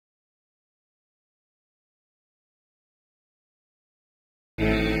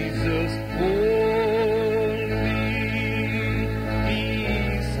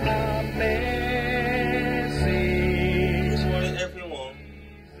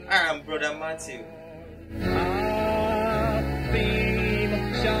I am Brother Matthew.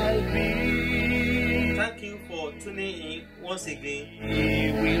 Thank you for tuning in once again.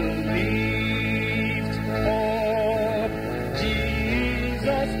 He will lift up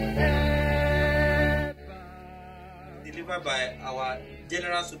Jesus ever. Delivered by our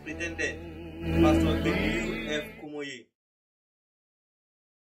General Superintendent, Pastor Kumuyi.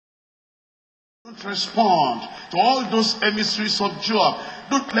 Don't respond to all those emissaries of Joab.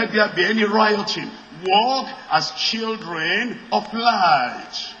 Don't let there be any rioting. Walk as children of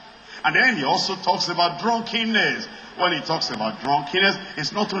light. And then he also talks about drunkenness. When he talks about drunkenness,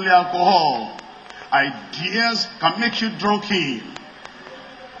 it's not only alcohol. Ideas can make you drunken.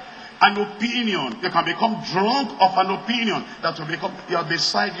 An opinion, you can become drunk of an opinion that will become, you are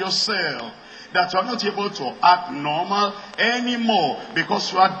beside yourself. That you are not able to act normal anymore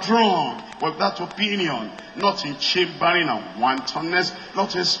because you are drunk with that opinion. Not in chambering and wantonness,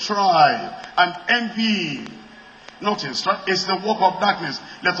 not in strife and envy. Not in strife, it's the work of darkness.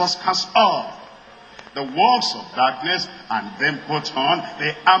 Let us cast off the works of darkness and then put on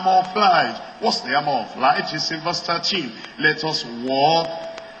the armor of light. What's the armor of light? It's in verse 13. Let us walk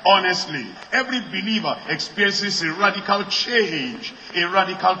honestly. Every believer experiences a radical change, a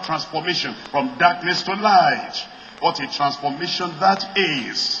radical transformation from darkness to light. What a transformation that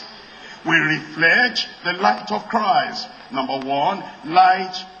is. We reflect the light of Christ. Number one,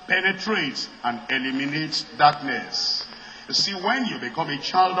 light penetrates and eliminates darkness. You see, when you become a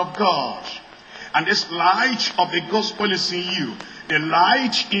child of God, and this light of the gospel is in you, the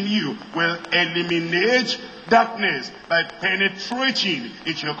light in you will eliminate darkness by penetrating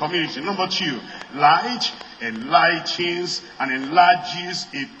into your community. Number two, light enlightens and enlarges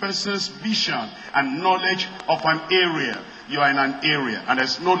a person's vision and knowledge of an area. You are in an area and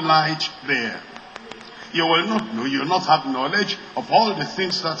there's no light there. You will not know, you will not have knowledge of all the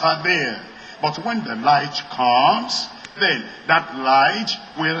things that are there. But when the light comes, then that light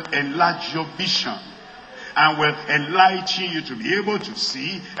will enlarge your vision and will enlighten you to be able to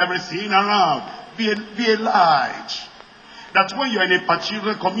see everything around. Be a light. That when you're in a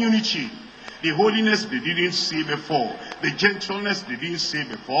particular community, the holiness they didn't see before, the gentleness they didn't see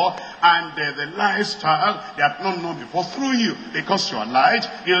before, and the lifestyle they had not known before, through you, because you are light,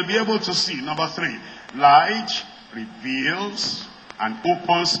 you'll be able to see. Number three, light reveals and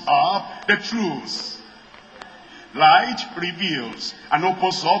opens up the truth. Light reveals and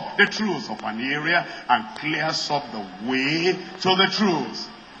opens up the truth of an area and clears up the way to the truth.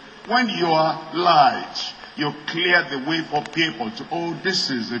 When you are light, you clear the way for people to, oh, this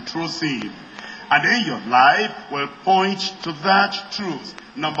is the true thing. And then your life will point to that truth.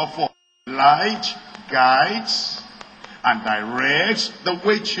 Number four, light guides and directs the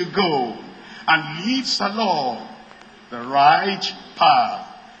way to go and leads along the right path.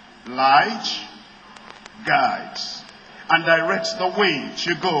 Light guides and directs the way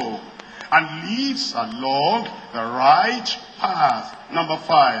to go and leads along the right path. Number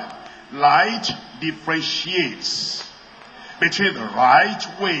five, light differentiates between the right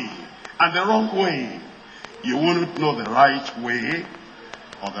way and the wrong way. You wouldn't know the right way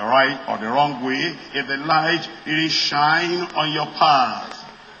or the wrong way if the light didn't shine on your path.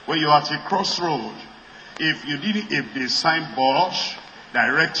 When you're at a crossroad, if the signboard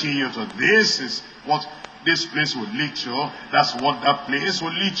directing you to this is what this place would lead to, that's what that place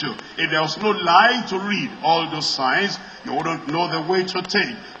would lead to. If there was no light to read all those signs, you wouldn't know the way to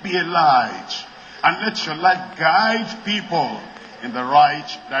take. Be a light. And let your light guide people in the right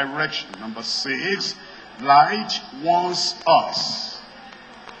direction. Number six, light warns us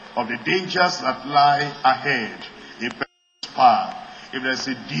of the dangers that lie ahead. A person's path. If there's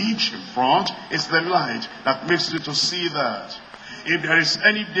a ditch in front, it's the light that makes you to see that. If there is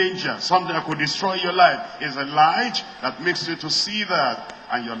any danger, something that could destroy your life, is a light that makes you to see that.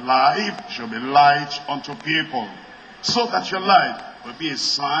 And your life should be light unto people. So that your life will be a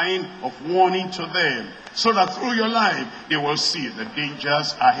sign of warning to them. So that through your life, they will see the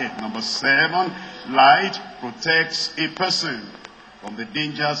dangers ahead. Number seven, light protects a person from the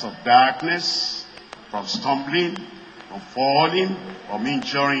dangers of darkness, from stumbling, from falling, from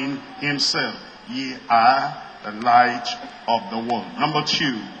injuring himself. Ye are the light of the world. Number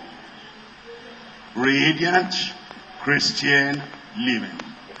two, radiant Christian living.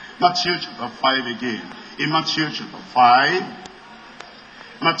 Matthew chapter 5 again. In Matthew chapter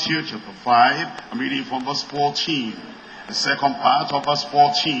 5, I'm reading from verse 14. The second part of verse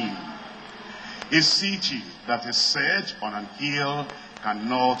 14. A city that is set on an hill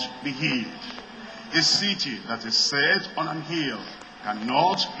cannot be hid. A city that is set on an hill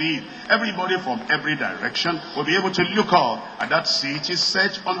Cannot be. Everybody from every direction will be able to look up at that city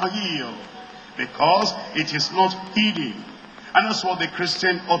set on a hill, because it is not hidden. And that's what the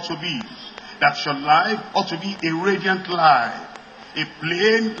Christian ought to be. That your life ought to be a radiant life, a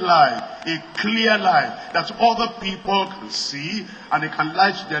plain life, a clear life, that other people can see, and they can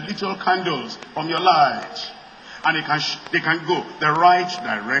light their little candles from your light. And they can go the right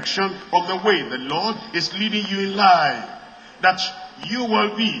direction from the way the Lord is leading you in life. That you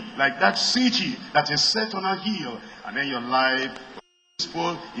will be like that city that is set on a hill, and then your life is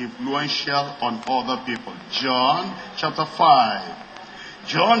peaceful, influential on other people. John chapter 5.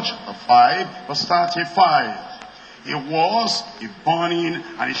 John chapter 5, verse 35. It was a burning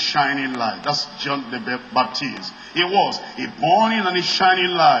and a shining light. That's John the Baptist. It was a burning and a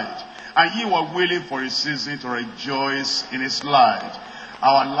shining light. And ye were willing for a season to rejoice in his light.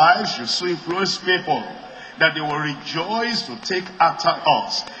 Our lives should so influence people that they will rejoice to take after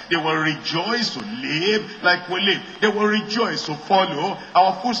us. They will rejoice to live like we live. They will rejoice to follow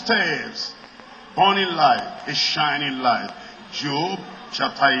our footsteps. Burning light, a shining light. Job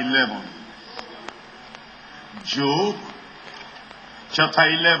chapter 11. Job chapter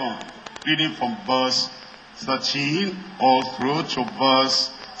 11, reading from verse 13 all through to verse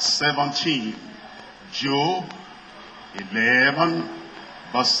 17. Job 11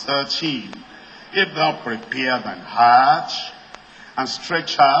 verse 13. If thou prepare thine heart and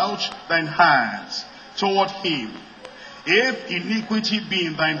stretch out thine hands toward him, if iniquity be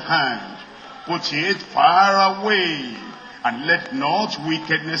in thine hand, put it far away, and let not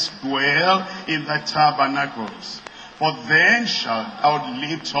wickedness dwell in thy tabernacles. For then shalt thou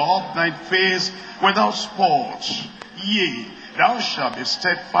lift up thy face without spot. Yea, thou shalt be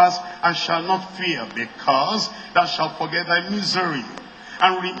steadfast and shalt not fear, because thou shalt forget thy misery,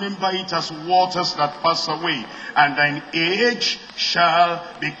 and remember it as waters that pass away. And thine age shall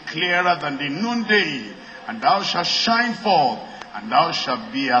be clearer than the noonday, and thou shalt shine forth, and thou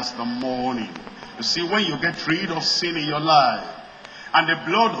shalt be as the morning. You see, when you get rid of sin in your life, and the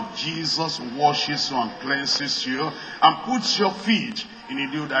blood of Jesus washes you and cleanses you, and puts your feet in a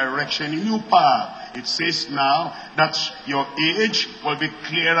new direction, a new path, it says now that your age will be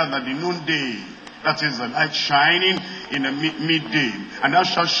clearer than the noonday. That is the light shining in the midday. And thou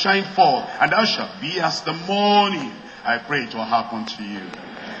shalt shine forth, and thou shalt be as the morning. I pray it will happen to you,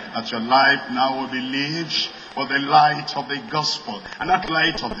 that your life now will be lived for the light of the gospel. And that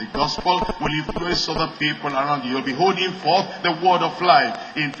light of the gospel will influence other people around you. You'll be holding forth the word of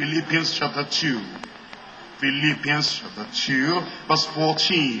life in Philippians chapter 2. Philippians chapter 2, verse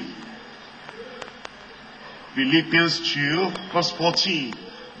 14. Philippians 2, verse 14.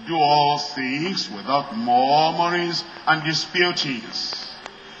 Do all things without murmurings and disputings.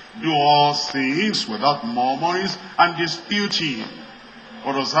 Do all things without murmurings and disputing.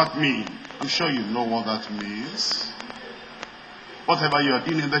 What does that mean? I'm sure you know what that means. Whatever you are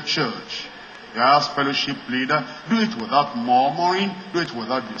doing in the church, you ask fellowship leader, do it without murmuring, do it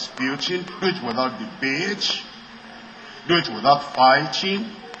without disputing, do it without debate, do it without fighting,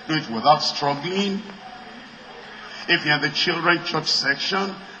 do it without struggling. If you're in the children church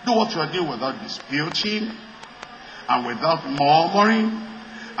section, do what you are doing without disputing, and without murmuring,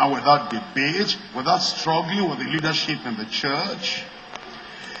 and without debate, without struggling with the leadership in the church.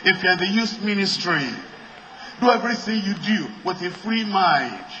 If you're in the youth ministry, do everything you do with a free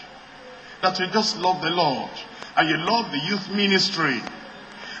mind, that you just love the Lord, and you love the youth ministry,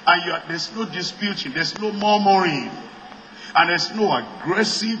 and there's no disputing, there's no murmuring, and there's no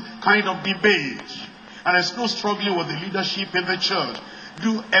aggressive kind of debate, and there's no struggling with the leadership in the church.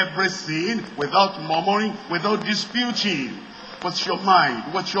 Do everything without murmuring, without disputing, with your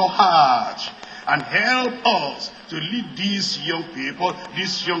mind, with your heart, and help us to lead these young people,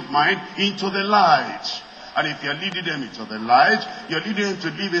 this young mind, into the light. And if you're leading them into the light, you're leading them to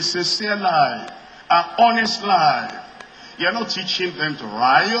live a sincere life, an honest life. You're not teaching them to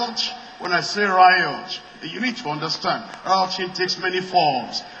riot. When I say riot, you need to understand, rioting takes many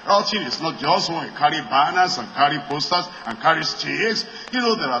forms. Rioting is not just when you carry banners and carry posters and carry sticks. You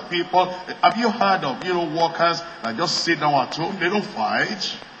know, there are people, have you heard of, workers that just sit down at home? They don't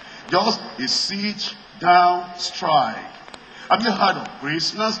fight. Just a sit down strike. Have you heard of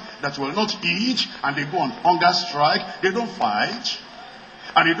prisoners that will not eat and they go on hunger strike? They don't fight.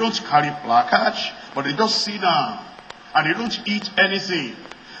 And they don't carry placards, but they just sit down. And they don't eat anything.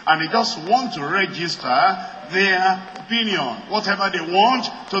 And they just want to register their opinion, whatever they want,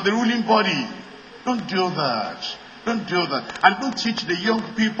 to the ruling body. Don't do that. Don't do that. And don't teach the young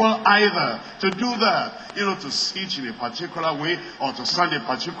people either to do that. You know, to sit in a particular way, or to stand a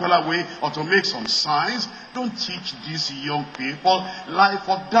particular way, or to make some signs. Don't teach these young people. Life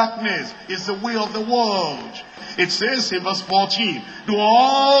of darkness is the way of the world. It says in verse 14, do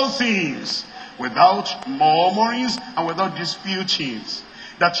all things without murmurings and without disputings,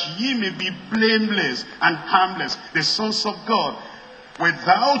 that ye may be blameless and harmless, the sons of God,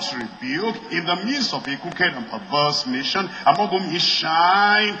 without rebuke, in the midst of a crooked and perverse nation, among whom ye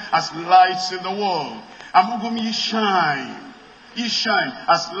shine as lights in the world. Among whom ye shine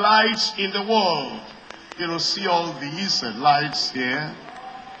as lights in the world. You know, see all these lights here.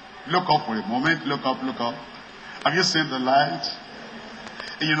 Look up for a moment. Look up, look up. Have you seen the light?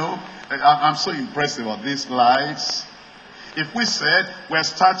 You know, I'm so impressed about these lights. If we said we're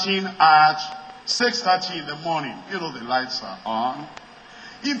starting at 6:30 in the morning, you know the lights are on.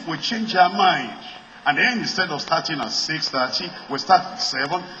 If we change our mind, and then instead of starting at 6:30, we start at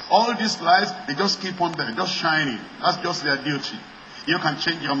 7, all these lights, they just keep on there, just shining. That's just their duty. You can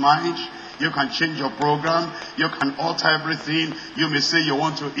change your mind. You can change your program. You can alter everything. You may say you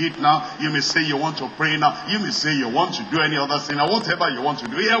want to eat now. You may say you want to pray now. You may say you want to do any other thing, or whatever you want to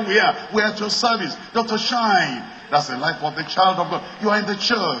do. Here we are. We are at your service. Just to shine. That's the life of the child of God. You are in the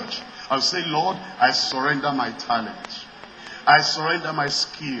church. I'll say, Lord, I surrender my talent. I surrender my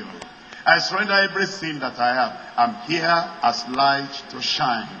skill. I surrender everything that I have. I'm here as light to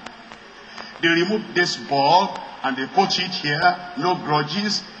shine. They remove this bulb and they put it here. No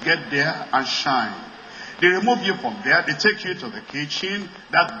grudges. Get there and shine. They remove you from there. They take you to the kitchen.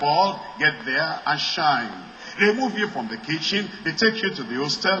 That bulb, get there and shine. They remove you from the kitchen. They take you to the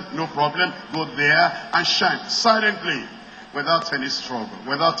hostel. No problem. Go there and shine. Silently. Without any struggle.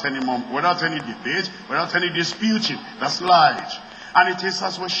 Without any debate. Without any disputing. That's light. And it is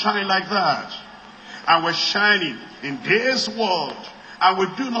as we shine like that. And we're shining in this world. And we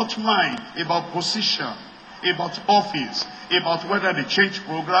do not mind about position, about office, about whether they change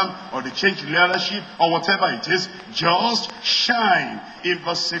program or they change leadership or whatever it is. Just shine. In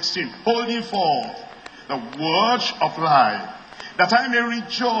verse 16, holding forth the word of life, that I may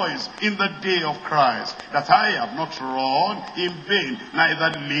rejoice in the day of Christ, that I have not run in vain,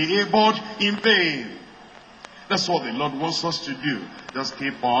 neither labored in vain. That's what the Lord wants us to do. Just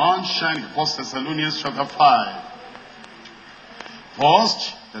keep on shining. 1 Thessalonians chapter 5. 1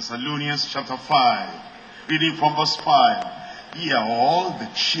 Thessalonians chapter 5. Reading from verse 5. Ye are all the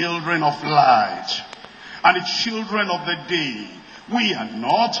children of light, and the children of the day. We are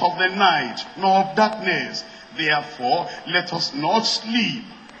not of the night, nor of darkness. Therefore, let us not sleep,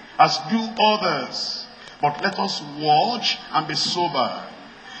 as do others, but let us watch and be sober.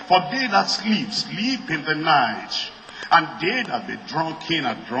 For they that sleep, sleep in the night, and they that be drunken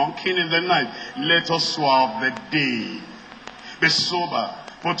are drunken in the night. Let us so of the day be sober,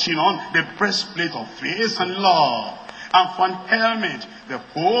 putting on the breastplate of faith and love, and for an helmet, the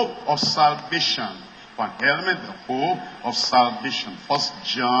hope of salvation. For an helmet, the hope of salvation. 1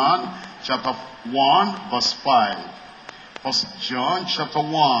 John chapter 1, verse 5. 1 John chapter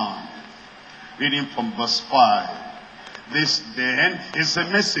 1, reading from verse 5. This then is a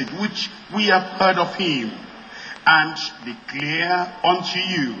message which we have heard of him, and declare unto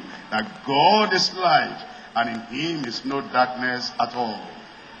you, that God is light, and in him is no darkness at all.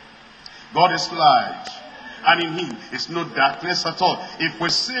 God is light, and in him is no darkness at all. If we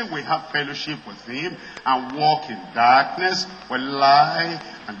say we have fellowship with him and walk in darkness, we lie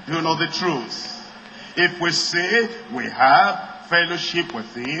and do not the truth. If we say we have fellowship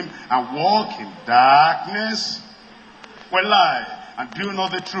with him and walk in darkness, we lie and do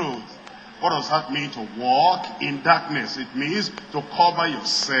not the truth. What does that mean, to walk in darkness? It means to cover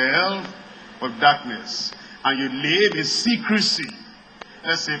yourself with darkness, and you live in secrecy.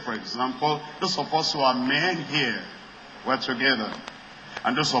 Let's say, for example, those of us who are men here, we're together.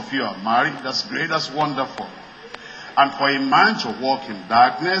 And those of you who are married, that's great, that's wonderful. And for a man to walk in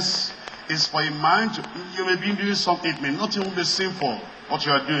darkness is for a man to, you may be doing something, it may not even be sinful, what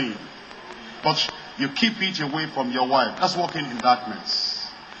you are doing. But you keep it away from your wife. That's walking in darkness.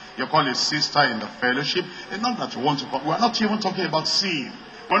 You call a sister in the fellowship. It's not that you want to, we're not even talking about sin.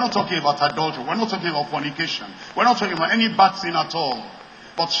 We're not talking about adultery. We're not talking about fornication. We're not talking about any bad thing at all.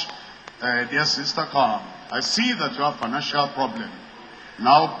 But, dear sister, come. I see that you have financial problem.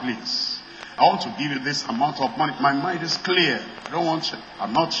 Now, please, I want to give you this amount of money. My mind is clear. I don't want you.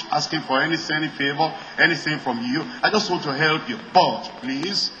 I'm not asking for anything, any favor, anything from you. I just want to help you. But,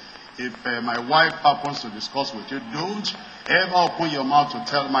 please, if my wife happens to discuss with you, don't ever open your mouth to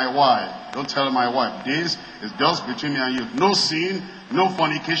tell my wife. Don't tell my wife. This is just between me and you. No sin, no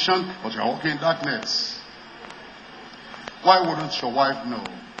fornication, but you're walking in darkness. Why wouldn't your wife know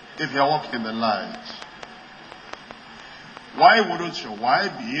if you're walking in the light? Why wouldn't your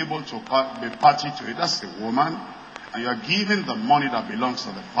wife be able to be party to it? That's a woman. And you're giving the money that belongs to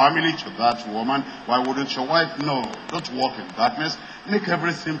the family to that woman. Why wouldn't your wife know? Don't walk in darkness. Make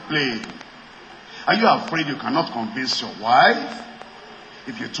everything plain. Are you afraid you cannot convince your wife?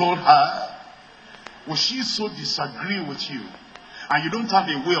 If you told her, will she so disagree with you? And you don't have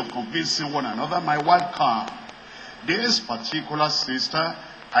a way of convincing one another. My wife can't. This particular sister,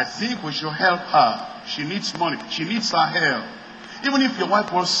 I think we should help her. She needs money. She needs our help. Even if your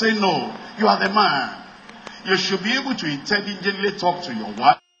wife will say no, you are the man. You should be able to intelligently talk to your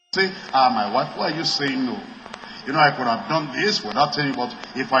wife. Say, my wife, why are you saying no? You know, I could have done this without telling you, but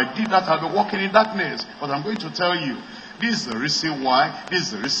if I did that, I'll be walking in darkness. But I'm going to tell you, this is the reason why, this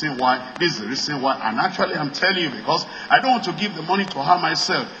is the reason why, this is the reason why. And actually, I'm telling you because I don't want to give the money to her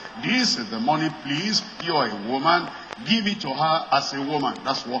myself. This is the money, please. You are a woman. Give it to her as a woman.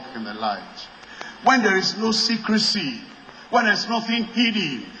 That's walking in the light. When there is no secrecy, when there's nothing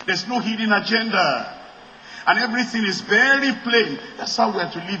hidden, there's no hidden agenda, and everything is very plain, that's how we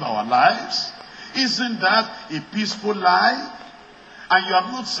are to live our lives. Isn't that a peaceful life? And you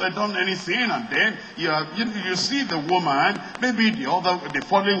have not done anything, and then you see the woman, maybe the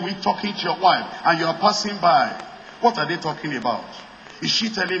following week talking to your wife, and you are passing by. What are they talking about? Is she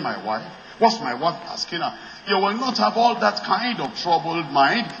telling my wife? What's my wife asking her? You will not have all that kind of troubled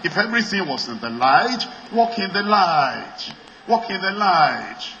mind if everything was in the light. Walk in the light. Walk in the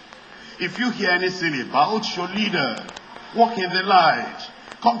light. If you hear anything about your leader, walk in the light.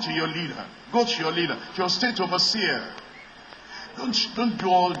 Come to your leader. Go to your leader, to your state overseer. Don't do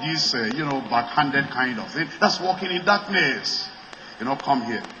all this, backhanded kind of thing. That's walking in darkness. Come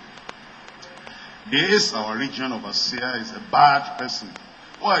here. This, our region overseer, is a bad person.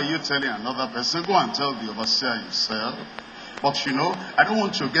 Why are you telling another person? Go and tell the overseer yourself. But I don't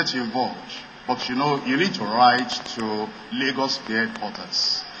want to get involved. But you need to write to Lagos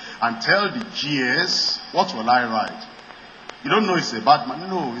headquarters and tell the GS, what will I write? You don't know he's a bad man.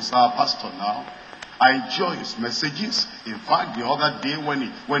 No, he's our pastor now. I enjoy his messages. In fact, the other day when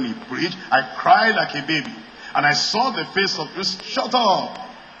he preached, I cried like a baby. And I saw the face of this, shut up.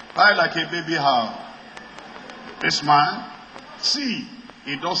 Cry like a baby how? This man, see,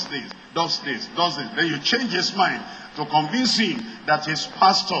 he does this, does this, does this. Then you change his mind to convince him that his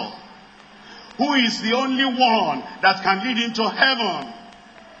pastor, who is the only one that can lead him to heaven,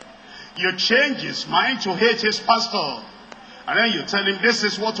 you change his mind to hate his pastor. And then you tell him this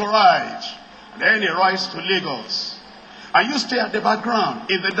is what to write. And then he writes to Lagos. And you stay at the background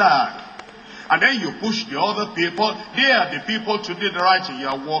in the dark. And then you push the other people. They are the people to do the writing. You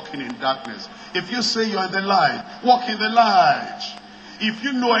are walking in darkness. If you say you are in the light, walk in the light. If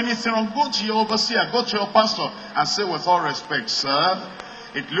you know anything wrong, go to your overseer, go to your pastor and say, with all respect, sir,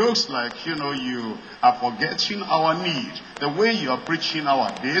 it looks like, you are forgetting our need. The way you are preaching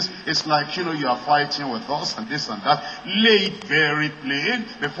nowadays, it's like, you are fighting with us and this and that. Lay it very plain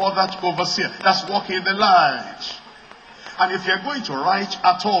before that overseer. That's walking in the light. And if you're going to write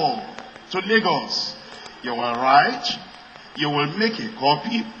at all to Lagos, you will write, you will make a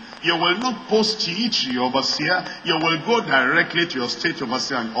copy, you will not post it to your overseer, you will go directly to your state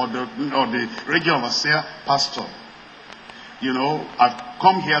overseer or the regional overseer, pastor. I've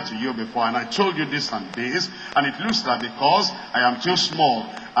come here to you before and I told you this and this, and it looks like because I am too small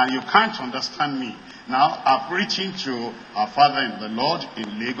and you can't understand me. Now, I'm preaching to our father in the Lord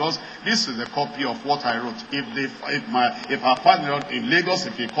in Lagos. This is a copy of what I wrote. If our father in Lagos,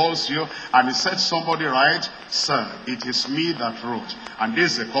 if he calls you and he said somebody right, sir, it is me that wrote. And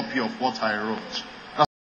this is a copy of what I wrote.